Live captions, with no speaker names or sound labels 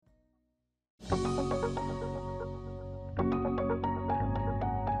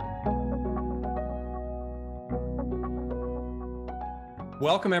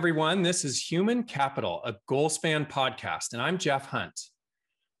Welcome, everyone. This is Human Capital, a Goalspan podcast, and I'm Jeff Hunt.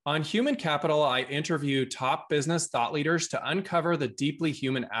 On Human Capital, I interview top business thought leaders to uncover the deeply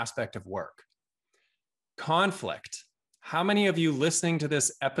human aspect of work. Conflict. How many of you listening to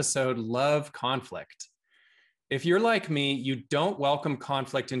this episode love conflict? If you're like me, you don't welcome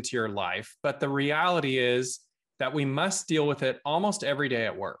conflict into your life, but the reality is that we must deal with it almost every day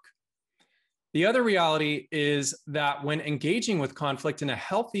at work. The other reality is that when engaging with conflict in a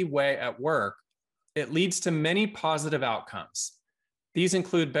healthy way at work, it leads to many positive outcomes. These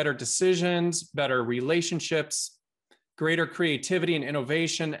include better decisions, better relationships, greater creativity and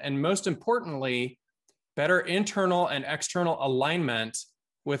innovation, and most importantly, better internal and external alignment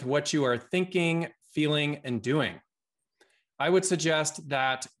with what you are thinking, feeling, and doing. I would suggest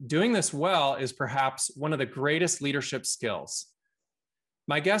that doing this well is perhaps one of the greatest leadership skills.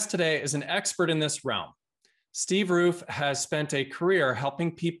 My guest today is an expert in this realm. Steve Roof has spent a career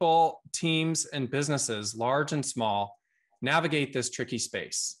helping people, teams, and businesses, large and small, navigate this tricky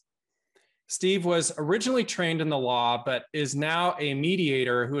space. Steve was originally trained in the law, but is now a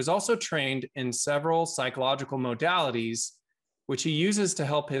mediator who is also trained in several psychological modalities, which he uses to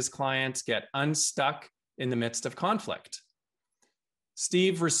help his clients get unstuck in the midst of conflict.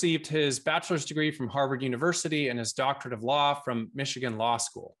 Steve received his bachelor's degree from Harvard University and his doctorate of law from Michigan Law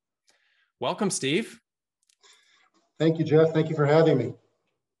School. Welcome, Steve. Thank you, Jeff. Thank you for having me.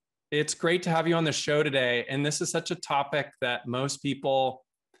 It's great to have you on the show today. And this is such a topic that most people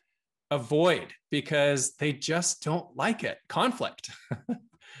avoid because they just don't like it. Conflict.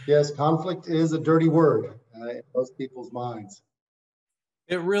 Yes, conflict is a dirty word in most people's minds.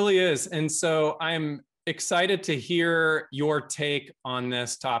 It really is. And so I'm excited to hear your take on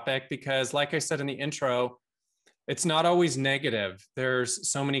this topic because, like I said in the intro, it's not always negative. There's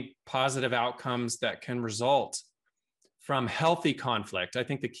so many positive outcomes that can result from healthy conflict. I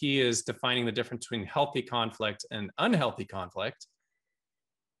think the key is defining the difference between healthy conflict and unhealthy conflict.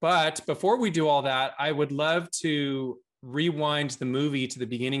 But before we do all that, I would love to rewind the movie to the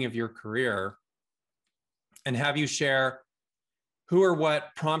beginning of your career and have you share who or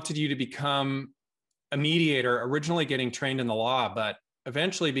what prompted you to become a mediator, originally getting trained in the law, but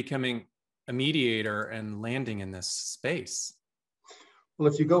eventually becoming a mediator and landing in this space.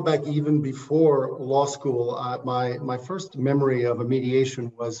 Well, if you go back even before law school, my first memory of a mediation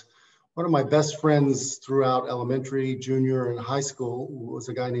was one of my best friends throughout elementary, junior, and high school was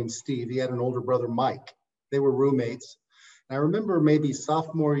a guy named Steve. He had an older brother, Mike. They were roommates. And I remember maybe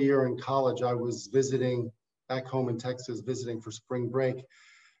sophomore year in college, I was visiting back home in Texas, visiting for spring break.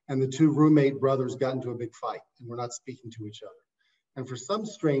 And the two roommate brothers got into a big fight and were not speaking to each other. And for some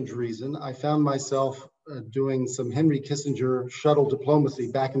strange reason, I found myself doing some Henry Kissinger shuttle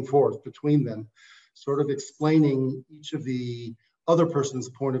diplomacy back and forth between them, sort of explaining each of the other person's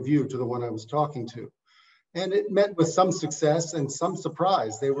point of view to the one I was talking to. And it met with some success and some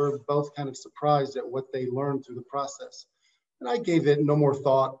surprise. They were both kind of surprised at what they learned through the process. And I gave it no more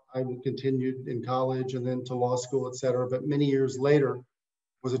thought. I continued in college and then to law school, et cetera. But many years later,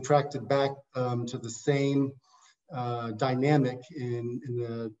 was attracted back to the same dynamic in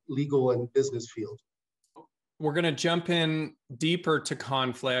the legal and business field. We're going to jump in deeper to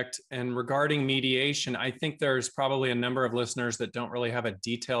conflict. And regarding mediation, I think there's probably a number of listeners that don't really have a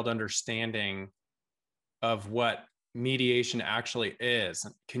detailed understanding of what mediation actually is.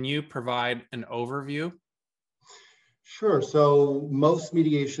 Can you provide an overview? Sure. So most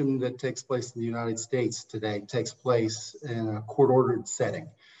mediation that takes place in the United States today takes place in a court-ordered setting,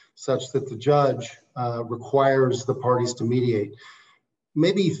 such that the judge requires the parties to mediate.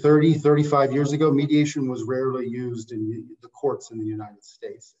 Maybe 30, 35 years ago, mediation was rarely used in the courts in the United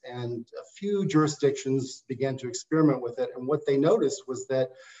States. And a few jurisdictions began to experiment with it. And what they noticed was that,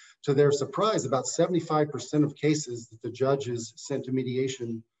 to their surprise, about 75% of cases that the judges sent to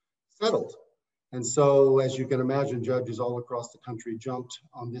mediation settled. And so, as you can imagine, judges all across the country jumped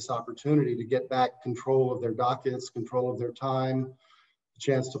on this opportunity to get back control of their dockets, control of their time, a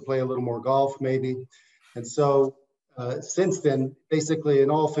chance to play a little more golf maybe. And so since then, basically in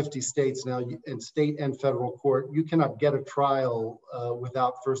all 50 states now, in state and federal court, you cannot get a trial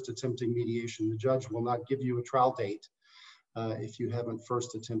without first attempting mediation. The judge will not give you a trial date if you haven't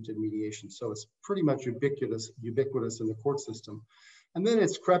first attempted mediation. So it's pretty much ubiquitous in the court system. And then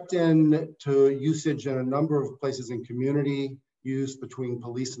it's crept in to usage in a number of places in community use between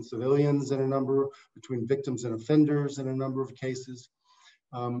police and civilians in a number, between victims and offenders in a number of cases.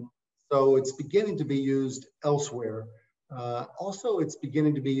 So it's beginning to be used elsewhere. Also, it's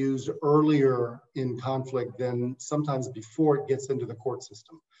beginning to be used earlier in conflict than sometimes before it gets into the court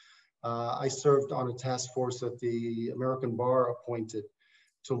system. I served on a task force that the American Bar appointed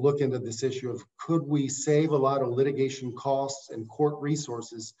to look into this issue of could we save a lot of litigation costs and court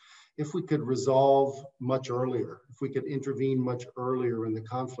resources if we could resolve much earlier, if we could intervene much earlier in the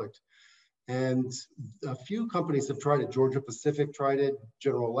conflict. And a few companies have tried it. Georgia Pacific tried it,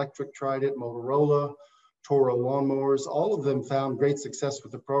 General Electric tried it, Motorola, Toro lawnmowers, all of them found great success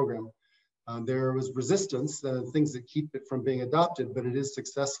with the program. There was resistance, things that keep it from being adopted, but it is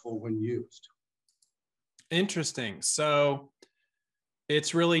successful when used. Interesting. So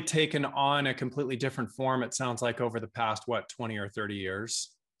it's really taken on a completely different form, it sounds like, over the past, 20 or 30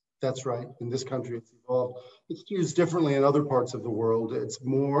 years? That's right. In this country, it's evolved. It's used differently in other parts of the world. It's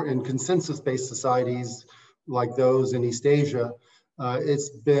more in consensus-based societies like those in East Asia. It's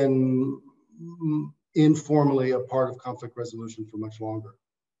been informally a part of conflict resolution for much longer.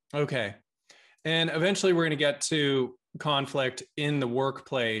 Okay. And eventually we're going to get to conflict in the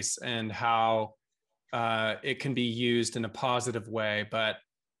workplace and how it can be used in a positive way. But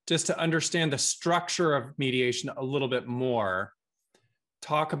just to understand the structure of mediation a little bit more,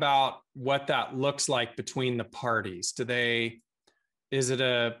 talk about what that looks like between the parties. Is it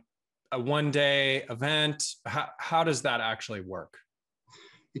a one-day event? How does that actually work?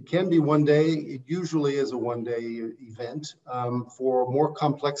 It can be one day. It usually is a one-day event. For more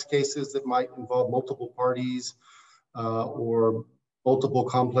complex cases that might involve multiple parties or multiple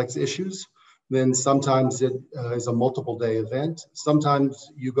complex issues, then sometimes it is a multiple day event.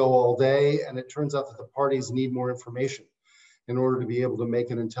 Sometimes you go all day and it turns out that the parties need more information in order to be able to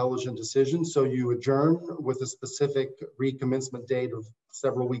make an intelligent decision. So you adjourn with a specific recommencement date of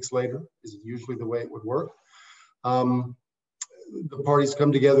several weeks later, is usually the way it would work. The parties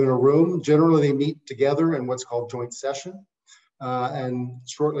come together in a room. Generally, they meet together in what's called joint session. And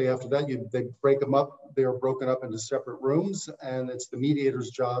shortly after that, they break them up. They are broken up into separate rooms, and it's the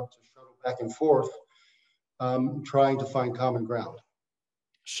mediator's job to shuttle back and forth, trying to find common ground.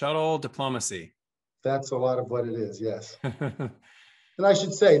 Shuttle diplomacy. That's a lot of what it is, yes. And I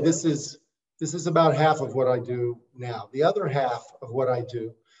should say, this is about half of what I do now. The other half of what I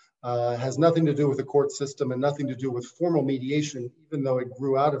do has nothing to do with the court system and nothing to do with formal mediation, even though it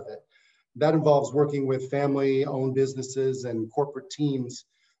grew out of it. That involves working with family-owned businesses and corporate teams,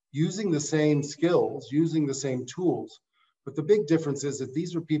 using the same skills, using the same tools. But the big difference is that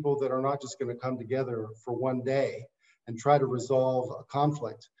these are people that are not just going to come together for one day and try to resolve a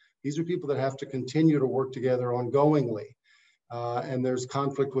conflict. These are people that have to continue to work together ongoingly. And there's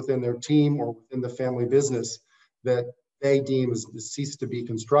conflict within their team or within the family business that they deem has ceased to be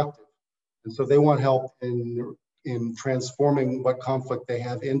constructive. And so they want help in transforming what conflict they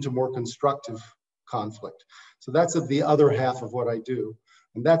have into more constructive conflict. So that's the other half of what I do.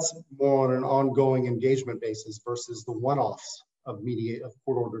 And that's more on an ongoing engagement basis versus the one-offs of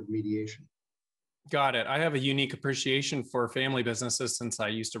court-ordered mediation. Got it. I have a unique appreciation for family businesses since I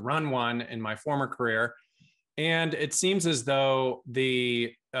used to run one in my former career. And it seems as though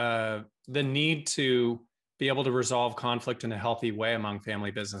the need to be able to resolve conflict in a healthy way among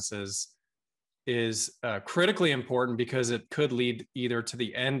family businesses is critically important, because it could lead either to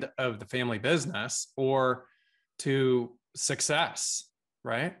the end of the family business or to success,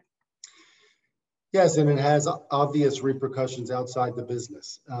 right? Yes, and it has obvious repercussions outside the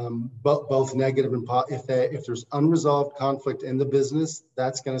business, but both negative and positive. If there's unresolved conflict in the business,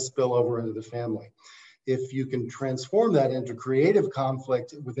 that's going to spill over into the family. If you can transform that into creative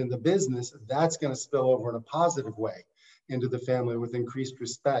conflict within the business, that's going to spill over in a positive way into the family with increased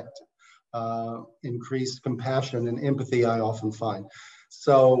respect, increased compassion and empathy, I often find.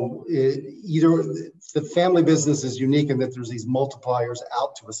 So either the family business is unique in that there's these multipliers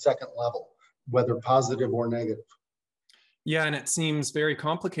out to a second level, whether positive or negative. Yeah, and it seems very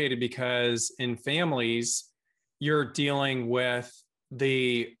complicated because in families, you're dealing with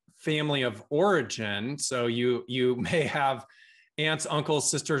the family of origin. So you may have aunts, uncles,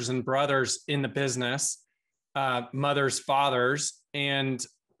 sisters, and brothers in the business, mothers, fathers, and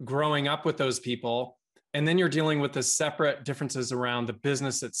growing up with those people. And then you're dealing with the separate differences around the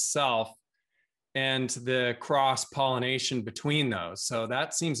business itself and the cross-pollination between those. So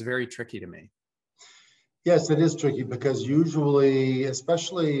that seems very tricky to me. Yes, it is tricky because usually,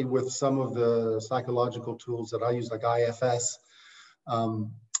 especially with some of the psychological tools that I use, like IFS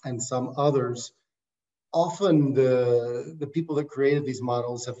and some others, often the people that created these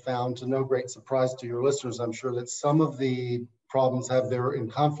models have found, to no great surprise to your listeners, I'm sure, that some of the problems have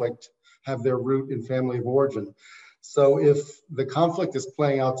their root in family of origin. So if the conflict is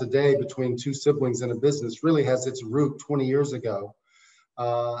playing out today between two siblings in a business really has its root 20 years ago,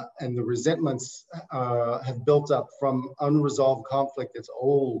 and the resentments have built up from unresolved conflict that's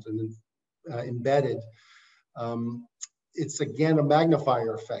old and embedded, it's again a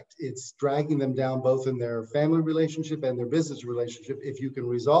magnifier effect. It's dragging them down both in their family relationship and their business relationship. If you can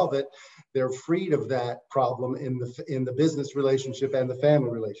resolve it, they're freed of that problem in the business relationship and the family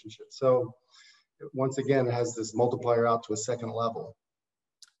relationship. So once again, it has this multiplier out to a second level.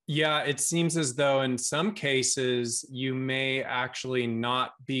 Yeah, it seems as though in some cases you may actually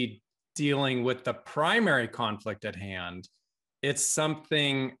not be dealing with the primary conflict at hand. It's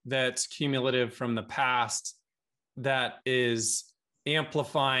something that's cumulative from the past that is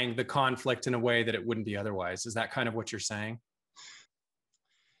amplifying the conflict in a way that it wouldn't be otherwise. Is that kind of what you're saying?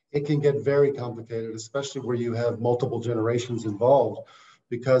 It can get very complicated, especially where you have multiple generations involved,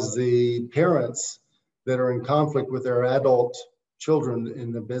 because the parents that are in conflict with their adult children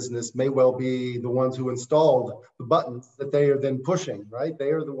in the business may well be the ones who installed the buttons that they are then pushing, right? They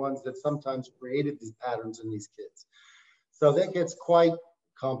are the ones that sometimes created these patterns in these kids. So that gets quite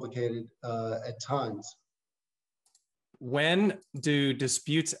complicated at times. When do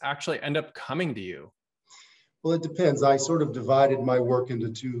disputes actually end up coming to you? Well, it depends. I sort of divided my work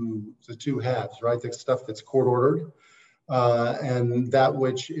into two halves, right? The stuff that's court ordered and that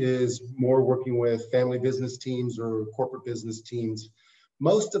which is more working with family business teams or corporate business teams.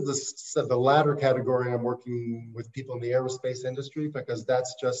 Most of the latter category, I'm working with people in the aerospace industry because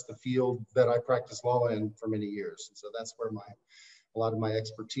that's just the field that I practice law in for many years. And so that's where a lot of my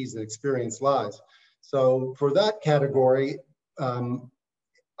expertise and experience lies. So for that category,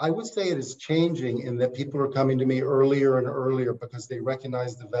 I would say it is changing in that people are coming to me earlier and earlier because they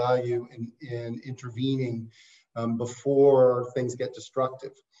recognize the value in intervening before things get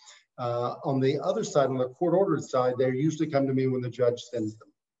destructive. On the other side, on the court-ordered side, they usually come to me when the judge sends them.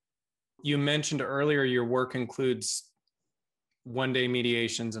 You mentioned earlier your work includes one-day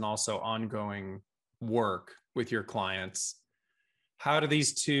mediations and also ongoing work with your clients. How do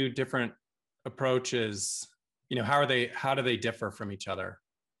these two different approaches, how do they differ from each other?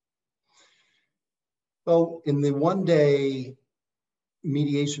 Well, in the one-day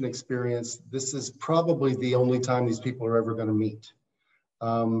mediation experience, this is probably the only time these people are ever going to meet.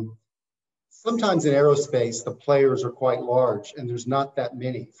 Sometimes in aerospace, the players are quite large and there's not that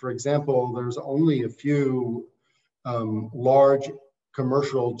many. For example, there's only a few large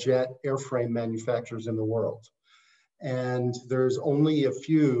commercial jet airframe manufacturers in the world. And there's only a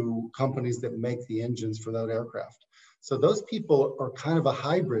few companies that make the engines for that aircraft. So those people are kind of a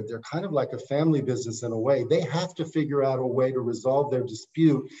hybrid. They're kind of like a family business in a way. They have to figure out a way to resolve their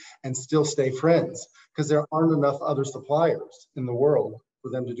dispute and still stay friends because there aren't enough other suppliers in the world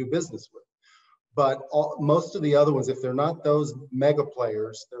for them to do business with. But most of the other ones, if they're not those mega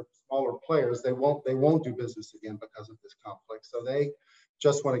players, they're smaller players, they won't do business again because of this conflict. So they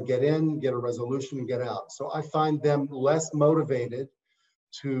just want to get in, get a resolution, and get out. So I find them less motivated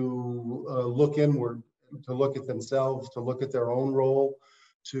to look inward, to look at themselves, to look at their own role.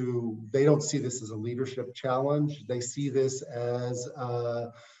 They don't see this as a leadership challenge. They see this as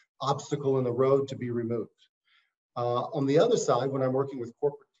an obstacle in the road to be removed. On the other side, when I'm working with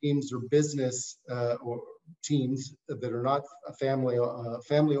corporate teams or business or teams that are not a family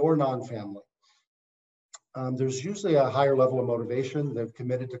or non-family, there's usually a higher level of motivation. They've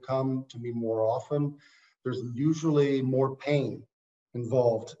committed to come to me more often. There's usually more pain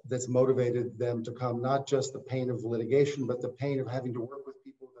involved that's motivated them to come, not just the pain of litigation, but the pain of having to work with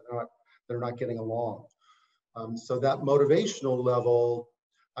people that are not getting along. So that motivational level,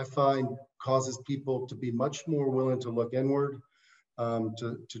 I find, causes people to be much more willing to look inward,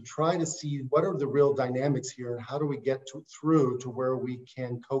 to try to see what are the real dynamics here and how do we get through to where we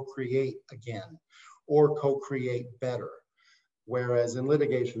can co-create again or co-create better. Whereas in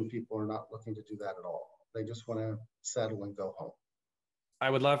litigation, people are not looking to do that at all. They just want to settle and go home. I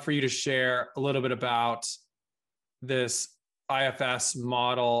would love for you to share a little bit about this IFS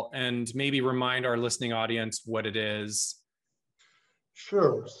model and maybe remind our listening audience what it is.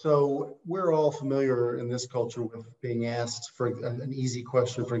 Sure. So we're all familiar in this culture with being asked for an easy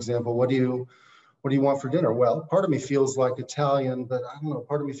question. For example, what do you want for dinner? Well, part of me feels like Italian, but I don't know,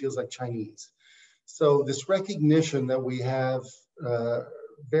 part of me feels like Chinese. So this recognition that we have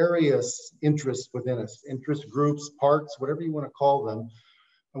various interests within us, interest groups, parts, whatever you want to call them,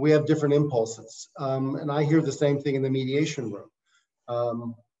 and we have different impulses. And I hear the same thing in the mediation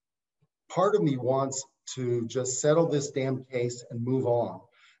room. Part of me wants to just settle this damn case and move on.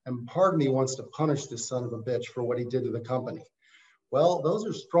 And part of me wants to punish this son of a bitch for what he did to the company. Well, those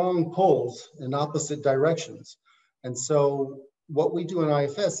are strong pulls in opposite directions. And so what we do in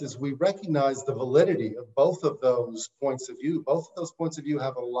IFS is we recognize the validity of both of those points of view. Both of those points of view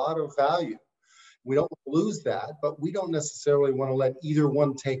have a lot of value. We don't lose that, but we don't necessarily want to let either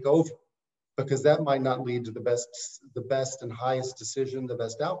one take over because that might not lead to the best and highest decision, the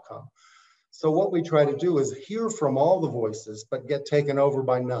best outcome. So what we try to do is hear from all the voices, but get taken over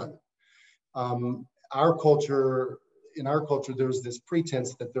by none. Our culture, in our culture, there's this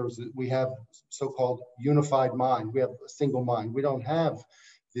pretense that we have so-called unified mind. We have a single mind. We don't have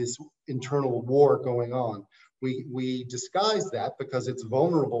this internal war going on. We disguise that because it's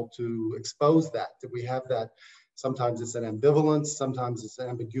vulnerable to expose that we have that. Sometimes it's an ambivalence, sometimes it's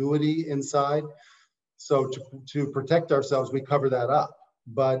ambiguity inside. So to protect ourselves, we cover that up.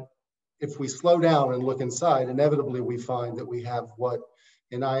 But if we slow down and look inside, inevitably we find that we have what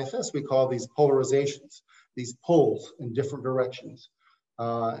in IFS we call these polarizations, these pulls in different directions.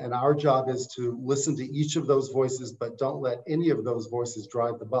 And our job is to listen to each of those voices, but don't let any of those voices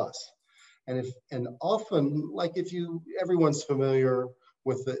drive the bus. And often, like everyone's familiar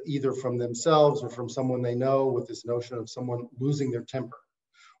with either from themselves or from someone they know with this notion of someone losing their temper.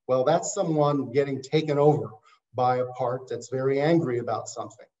 Well, that's someone getting taken over by a part that's very angry about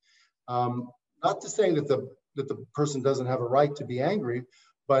something. Not to say that the person doesn't have a right to be angry,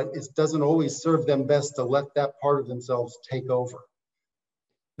 but it doesn't always serve them best to let that part of themselves take over.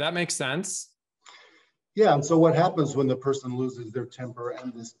 That makes sense. Yeah, and so what happens when the person loses their temper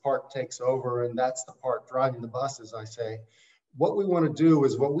and this part takes over, and that's the part driving the bus, as I say, what we want to do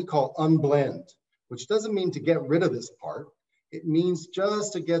is what we call unblend, which doesn't mean to get rid of this part. It means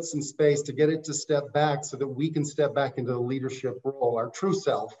just to get some space, to get it to step back so that we can step back into the leadership role. Our true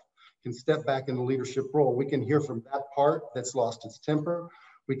self can step back in the leadership role. We can hear from that part that's lost its temper.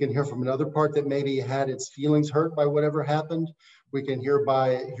 We can hear from another part that maybe had its feelings hurt by whatever happened. We can hear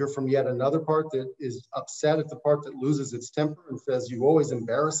from yet another part that is upset at the part that loses its temper and says, "You always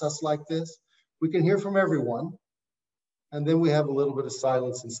embarrass us like this." We can hear from everyone. And then we have a little bit of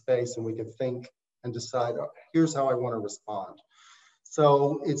silence and space, and we can think and decide, here's how I want to respond.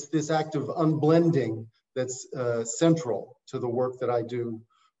 So it's this act of unblending that's central to the work that I do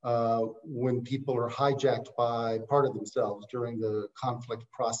when people are hijacked by part of themselves during the conflict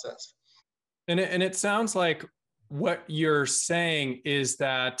process. And it sounds like what you're saying is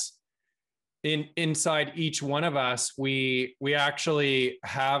that inside each one of us, we actually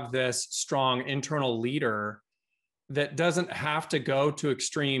have this strong internal leader that doesn't have to go to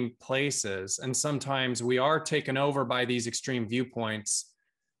extreme places. And sometimes we are taken over by these extreme viewpoints,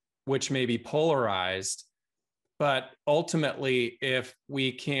 which may be polarized. But ultimately, if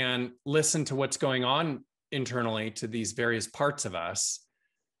we can listen to what's going on internally to these various parts of us,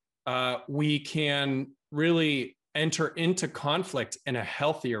 we can really enter into conflict in a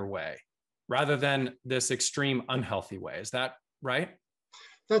healthier way rather than this extreme unhealthy way. Is that right?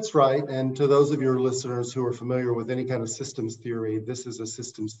 That's right. And to those of your listeners who are familiar with any kind of systems theory, this is a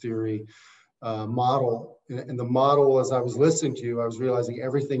systems theory model. And the model, as I was listening to you, I was realizing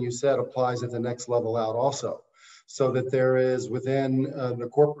everything you said applies at the next level out also. So that there is within the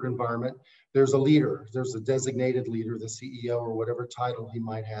corporate environment, there's a leader, there's a designated leader, the CEO or whatever title he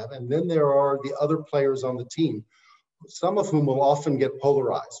might have. And then there are the other players on the team, some of whom will often get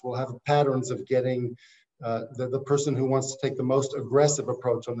polarized. We'll have patterns of getting the person who wants to take the most aggressive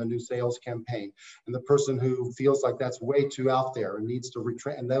approach on the new sales campaign, and the person who feels like that's way too out there and needs to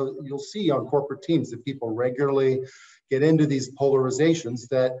retreat. And you'll see on corporate teams that people regularly get into these polarizations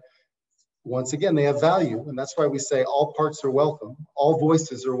that, once again, they have value. And that's why we say all parts are welcome, all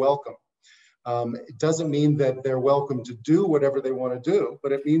voices are welcome. It doesn't mean that they're welcome to do whatever they want to do,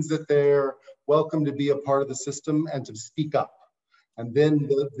 but it means that they're welcome to be a part of the system and to speak up. And then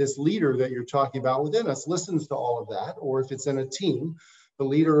this leader that you're talking about within us listens to all of that. Or if it's in a team, the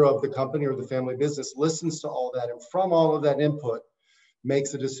leader of the company or the family business listens to all that, and from all of that input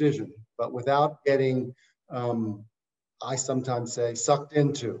makes a decision, but without getting, I sometimes say, sucked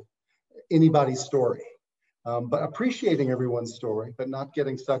into anybody's story, but appreciating everyone's story, but not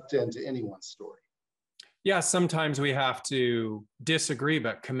getting sucked into anyone's story. Yeah, sometimes we have to disagree,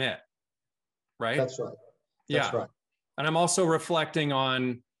 but commit, right? That's right. That's right. And I'm also reflecting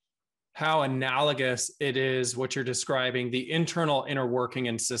on how analogous it is, what you're describing, the internal inner working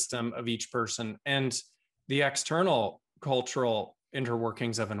and system of each person and the external cultural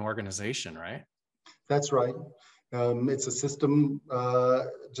interworkings of an organization, right? That's right. It's a system,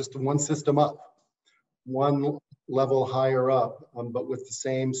 just one system up, one level higher up, but with the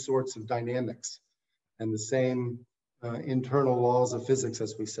same sorts of dynamics and the same internal laws of physics,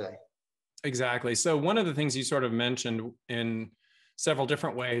 as we say. Exactly. So one of the things you sort of mentioned in several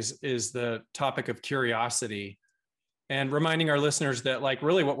different ways is the topic of curiosity, and reminding our listeners that, like,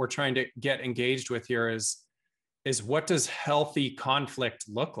 really what we're trying to get engaged with here is what does healthy conflict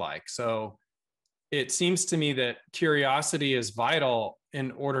look like? So it seems to me that curiosity is vital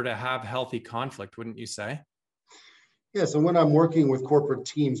in order to have healthy conflict, wouldn't you say? Yeah, so when I'm working with corporate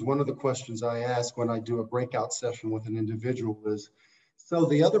teams, one of the questions I ask when I do a breakout session with an individual is, so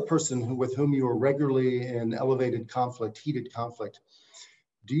the other person with whom you are regularly in elevated conflict, heated conflict,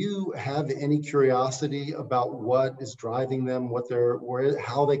 do you have any curiosity about what is driving them,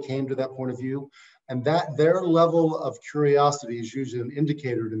 how they came to that point of view? And that their level of curiosity is usually an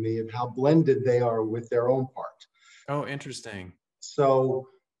indicator to me of how blended they are with their own part. Oh, interesting. So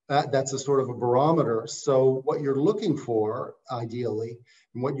that's a sort of a barometer. So what you're looking for, ideally,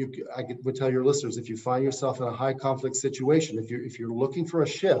 and I would tell your listeners, if you find yourself in a high conflict situation, if you're looking for a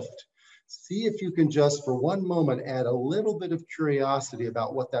shift, see if you can just for one moment add a little bit of curiosity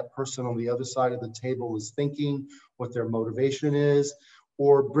about what that person on the other side of the table is thinking, what their motivation is,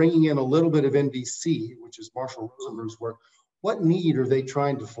 or bringing in a little bit of NVC, which is Marshall Rosenberg's work. What need are they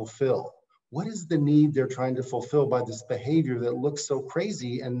trying to fulfill? What is the need they're trying to fulfill by this behavior that looks so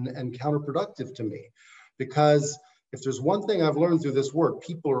crazy and counterproductive to me? Because if there's one thing I've learned through this work,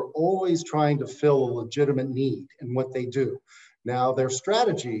 people are always trying to fill a legitimate need in what they do. Now, their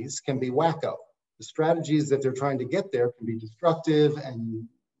strategies can be wacko. The strategies that they're trying to get there can be destructive and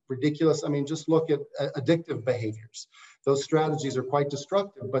ridiculous. I mean, just look at addictive behaviors. Those strategies are quite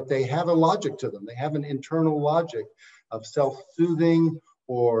destructive, but they have a logic to them. They have an internal logic of self-soothing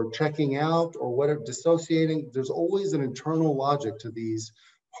or checking out or whatever, dissociating. There's always an internal logic to these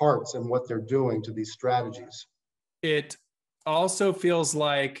parts and what they're doing to these strategies. It also feels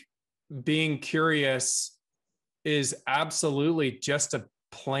like being curious is absolutely just a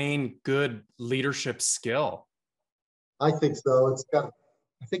plain good leadership skill. I think so.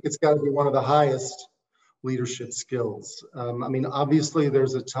 I think it's got to be one of the highest leadership skills. I mean, obviously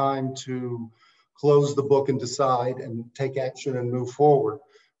there's a time to close the book and decide and take action and move forward.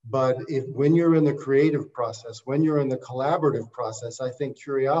 But when you're in the creative process, when you're in the collaborative process, I think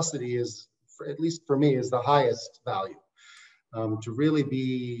curiosity is, at least for me, is the highest value. To really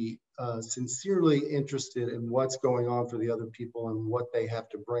be sincerely interested in what's going on for the other people and what they have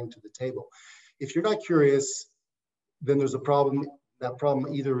to bring to the table. If you're not curious, then there's a problem. That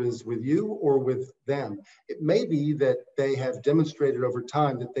problem either is with you or with them. It may be that they have demonstrated over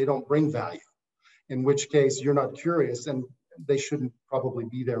time that they don't bring value, in which case you're not curious and they shouldn't probably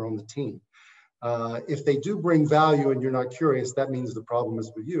be there on the team. If they do bring value and you're not curious, that means the problem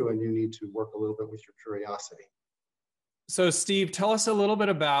is with you and you need to work a little bit with your curiosity. So Steve, tell us a little bit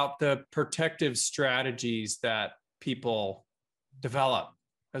about the protective strategies that people develop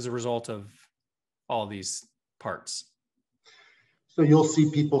as a result of all these parts. So you'll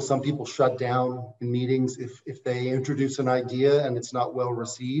see some people shut down in meetings if they introduce an idea and it's not well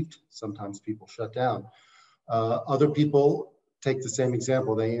received. Sometimes people shut down. Other people take the same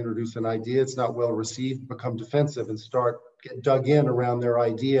example. They introduce an idea, it's not well received, become defensive and get dug in around their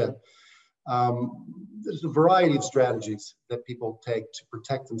idea. There's a variety of strategies that people take to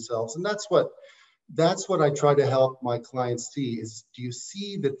protect themselves. And that's what I try to help my clients see is, do you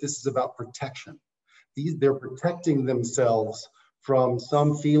see that this is about protection? They're protecting themselves from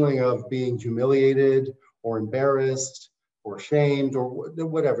some feeling of being humiliated or embarrassed or ashamed or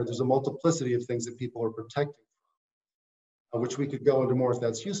whatever. There's a multiplicity of things that people are protecting, which we could go into more if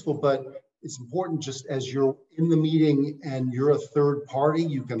that's useful, but it's important just as you're in the meeting and you're a third party,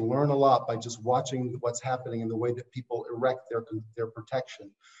 you can learn a lot by just watching what's happening in the way that people erect their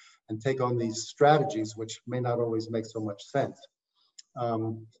protection and take on these strategies, which may not always make so much sense.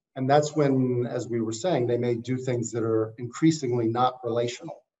 And that's when, as we were saying, they may do things that are increasingly not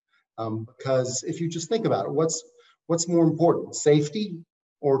relational. Because if you just think about it, what's more important, safety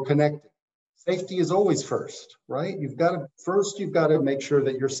or connecting? Safety is always first, right? You've got to make sure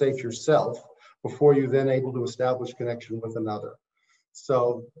that you're safe yourself before you're then able to establish connection with another.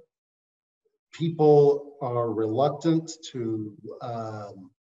 So people are reluctant to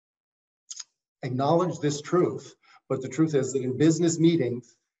acknowledge this truth, but the truth is that in business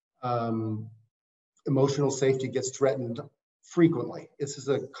meetings, emotional safety gets threatened frequently. This is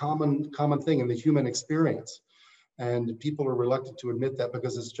a common thing in the human experience. And people are reluctant to admit that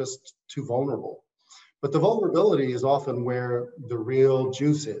because it's just too vulnerable. But the vulnerability is often where the real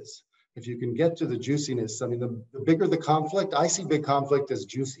juice is. If you can get to the juiciness, I mean, the bigger the conflict, I see big conflict as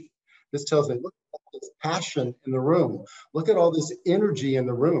juicy. This tells me, look at all this passion in the room. Look at all this energy in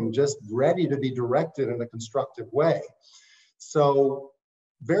the room, just ready to be directed in a constructive way. So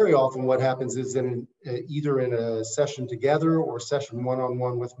very often what happens is either in a session together or session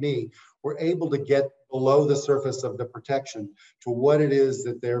one-on-one with me, we're able to get below the surface of the protection to what it is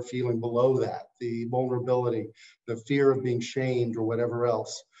that they're feeling below that, the vulnerability, the fear of being shamed or whatever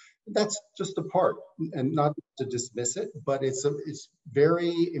else. That's just a part, and not to dismiss it, but it's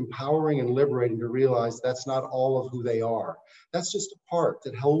very empowering and liberating to realize that's not all of who they are. That's just a part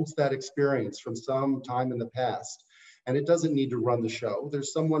that holds that experience from some time in the past. And it doesn't need to run the show.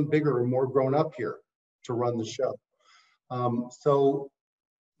 There's someone bigger and more grown up here to run the show. So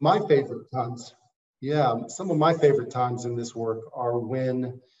my favorite times, yeah, some of my favorite times in this work are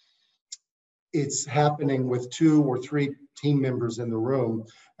when it's happening with 2 or 3 team members in the room,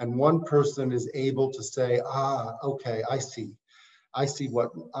 and one person is able to say, okay, I see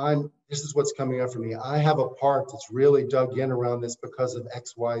this is what's coming up for me. I have a part that's really dug in around this because of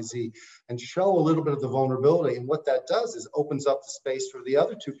X, Y, Z, and show a little bit of the vulnerability. And what that does is opens up the space for the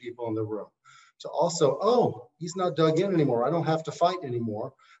other 2 people in the room to also, oh, he's not dug in anymore. I don't have to fight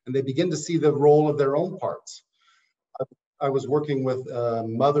anymore. And they begin to see the role of their own parts. I was working with a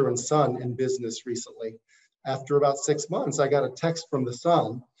mother and son in business recently. After about 6 months, I got a text from the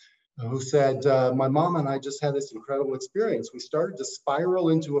son who said, my mom and I just had this incredible experience. We started to spiral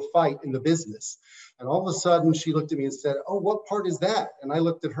into a fight in the business. And all of a sudden she looked at me and said, oh, what part is that? And I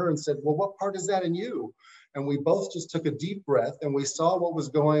looked at her and said, well, what part is that in you? And we both just took a deep breath and we saw what was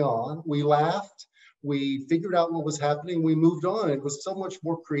going on. We laughed, we figured out what was happening, we moved on. It was so much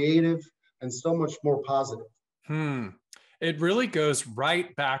more creative and so much more positive. It really goes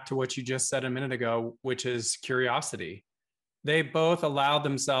right back to what you just said a minute ago, which is curiosity. They both allowed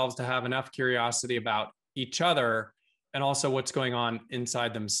themselves to have enough curiosity about each other and also what's going on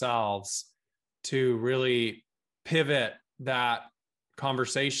inside themselves to really pivot that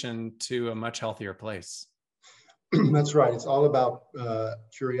conversation to a much healthier place. That's right. It's all about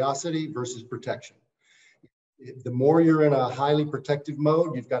curiosity versus protection. The more you're in a highly protective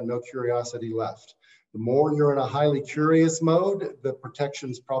mode, you've got no curiosity left. The more you're in a highly curious mode, the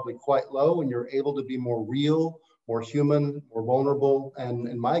protection's probably quite low and you're able to be more real, more human, more vulnerable, and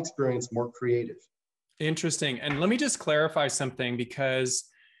in my experience, more creative. Interesting. And let me just clarify something because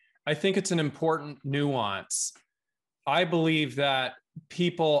I think it's an important nuance. I believe that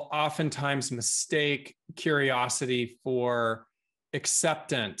people oftentimes mistake curiosity for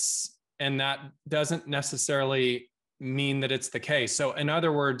acceptance, and that doesn't necessarily mean that it's the case. So in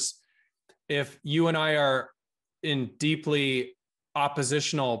other words, if you and I are in deeply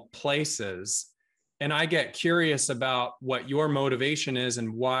oppositional places and I get curious about what your motivation is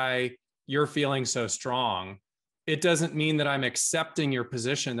and why you're feeling so strong, it doesn't mean that I'm accepting your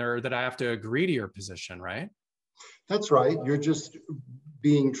position or that I have to agree to your position, right? That's right. You're just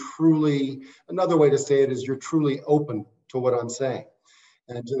being truly, another way to say it is you're truly open to what I'm saying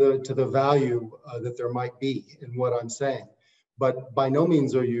and to the value that there might be in what I'm saying. But by no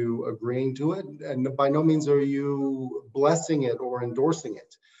means are you agreeing to it, and by no means are you blessing it or endorsing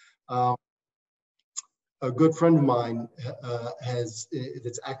it. A good friend of mine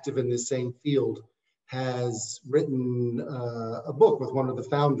that's active in this same field has written a book with one of the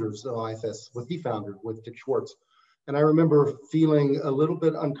founders of IFS, with Dick Schwartz. And I remember feeling a little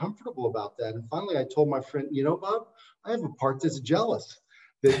bit uncomfortable about that. And finally, I told my friend, you know, Bob, I have a part that's jealous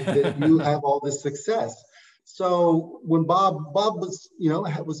that you have all this success. So when Bob was,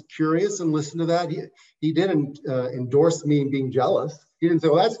 was curious and listened to that, he didn't endorse me being jealous. He didn't say,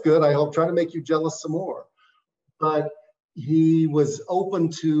 well, that's good. I'll try to make you jealous some more. But he was open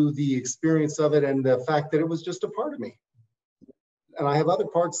to the experience of it and the fact that it was just a part of me. And I have other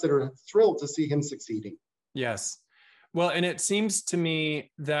parts that are thrilled to see him succeeding. Yes. Well, and it seems to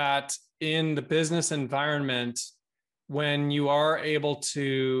me that in the business environment, when you are able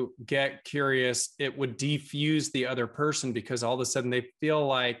to get curious, it would defuse the other person because all of a sudden they feel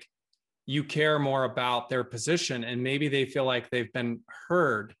like you care more about their position and maybe they feel like they've been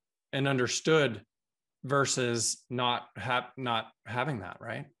heard and understood versus not having that,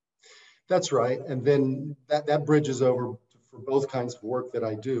 right? That's right. And then that bridges over for both kinds of work that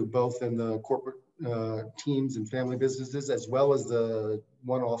I do, both in the corporate teams and family businesses, as well as the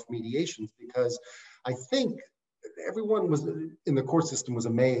one-off mediations, because I think everyone was in the court system was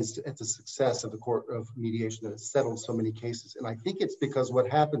amazed at the success of the court of mediation that has settled so many cases. And I think it's because what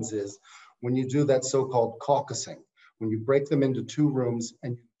happens is when you do that so-called caucusing, when you break them into 2 rooms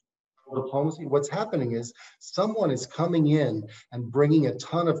and diplomacy, what's happening is someone is coming in and bringing a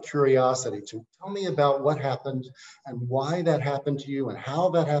ton of curiosity to tell me about what happened and why that happened to you and how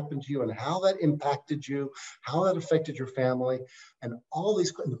that happened to you and how that impacted you, how that affected your family. And all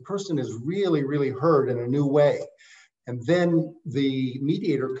these, the person is really, really heard in a new way. And then the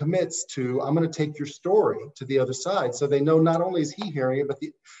mediator commits to, I'm going to take your story to the other side. So they know not only is he hearing it, but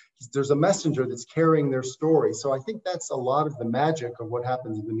there's a messenger that's carrying their story. So I think that's a lot of the magic of what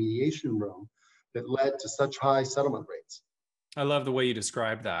happens in the mediation room that led to such high settlement rates. I love the way you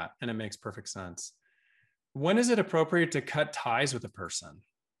describe that, and it makes perfect sense. When is it appropriate to cut ties with a person?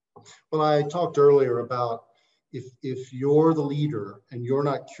 Well, I talked earlier about if you're the leader and you're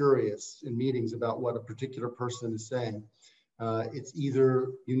not curious in meetings about what a particular person is saying, it's either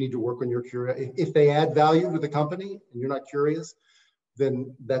you need to work on your curiosity. If they add value to the company and you're not curious,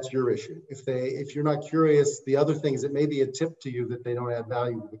 then that's your issue. If you're not curious, the other things, it may be a tip to you that they don't add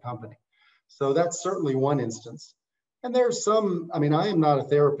value to the company. So that's certainly one instance. And there's some, I mean, I am not a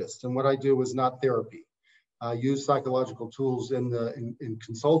therapist, and what I do is not therapy. I use psychological tools in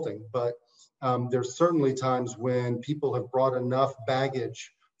consulting, but there's certainly times when people have brought enough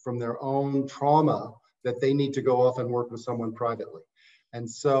baggage from their own trauma that they need to go off and work with someone privately. And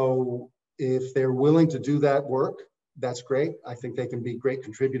so if they're willing to do that work, that's great. I think they can be great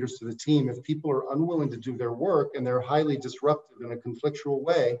contributors to the team. If people are unwilling to do their work and they're highly disruptive in a conflictual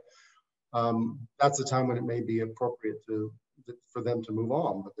way, that's the time when it may be appropriate for them to move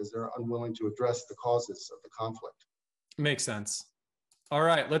on because they're unwilling to address the causes of the conflict. Makes sense. All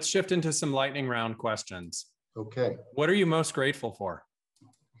right, let's shift into some lightning round questions. Okay. What are you most grateful for?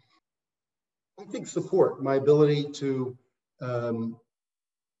 I think support, my ability to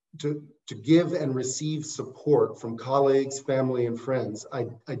give and receive support from colleagues, family, and friends. I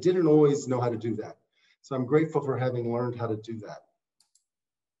didn't always know how to do that. So I'm grateful for having learned how to do that.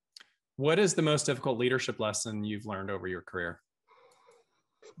 What is the most difficult leadership lesson you've learned over your career?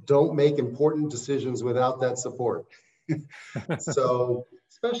 Don't make important decisions without that support. So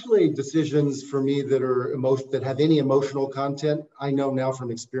especially decisions for me that have any emotional content, I know now from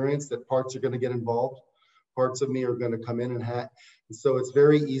experience that parts are going to get involved. Parts of me are going to come in and so it's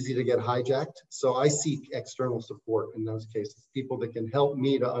very easy to get hijacked. So I seek external support in those cases, people that can help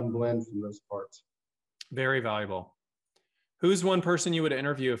me to unblend from those parts. Very valuable. Who's one person you would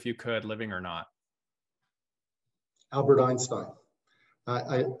interview if you could, living or not? Albert Einstein.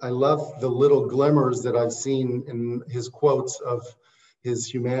 I love the little glimmers that I've seen in his quotes of his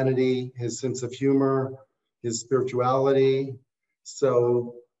humanity, his sense of humor, his spirituality.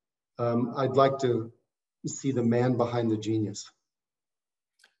 So I'd like to see the man behind the genius.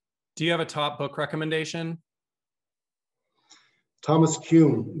 Do you have a top book recommendation? Thomas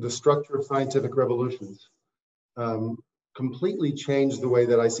Kuhn, The Structure of Scientific Revolutions, completely changed the way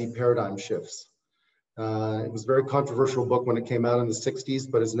that I see paradigm shifts. It was a very controversial book when it came out in the 60s,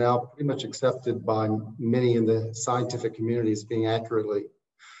 but is now pretty much accepted by many in the scientific community as being accurate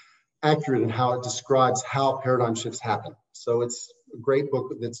in how it describes how paradigm shifts happen. So it's a great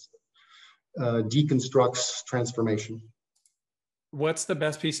book that deconstructs transformation. What's the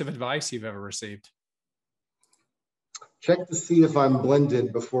best piece of advice you've ever received? Check to see if I'm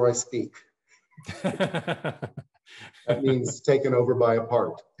blended before I speak. That means taken over by a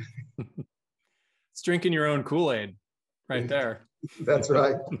part. It's drinking your own Kool-Aid right there. That's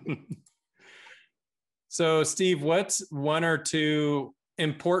right. So, Steve, what's one or two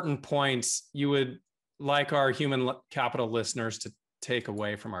important points you would like our human capital listeners to take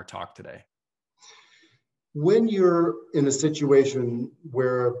away from our talk today? When you're in a situation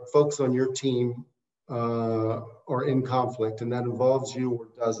where folks on your team are in conflict, and that involves you or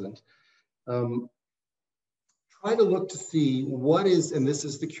doesn't, try to look to see what is, and this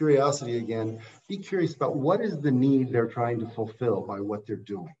is the curiosity again, be curious about what is the need they're trying to fulfill by what they're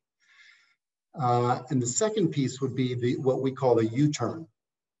doing. And the second piece would be what we call the U-turn.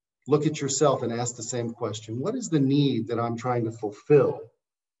 Look at yourself and ask the same question. What is the need that I'm trying to fulfill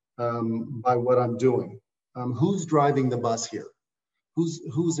by what I'm doing? Who's driving the bus here?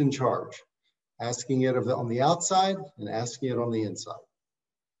 Who's in charge? Asking it on the outside and asking it on the inside.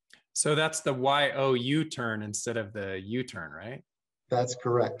 So that's the Y-O-U turn instead of the U-turn, right? That's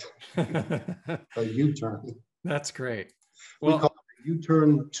correct. A U-turn. That's great. Well, we call it a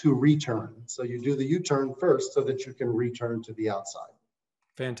U-turn to return. So you do the U-turn first so that you can return to the outside.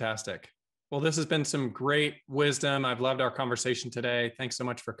 Fantastic. Well, this has been some great wisdom. I've loved our conversation today. Thanks so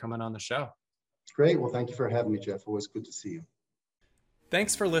much for coming on the show. Great. Well, thank you for having me, Jeff. Always good to see you.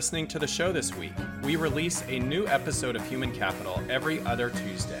 Thanks for listening to the show this week. We release a new episode of Human Capital every other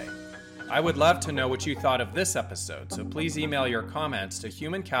Tuesday. I would love to know what you thought of this episode, so please email your comments to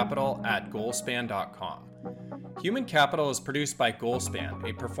humancapital@goalspan.com. Human Capital is produced by Goalspan,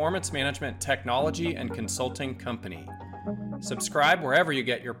 a performance management technology and consulting company. Subscribe wherever you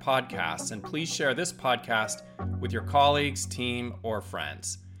get your podcasts, and please share this podcast with your colleagues, team, or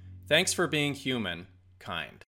friends. Thanks for being human, kind.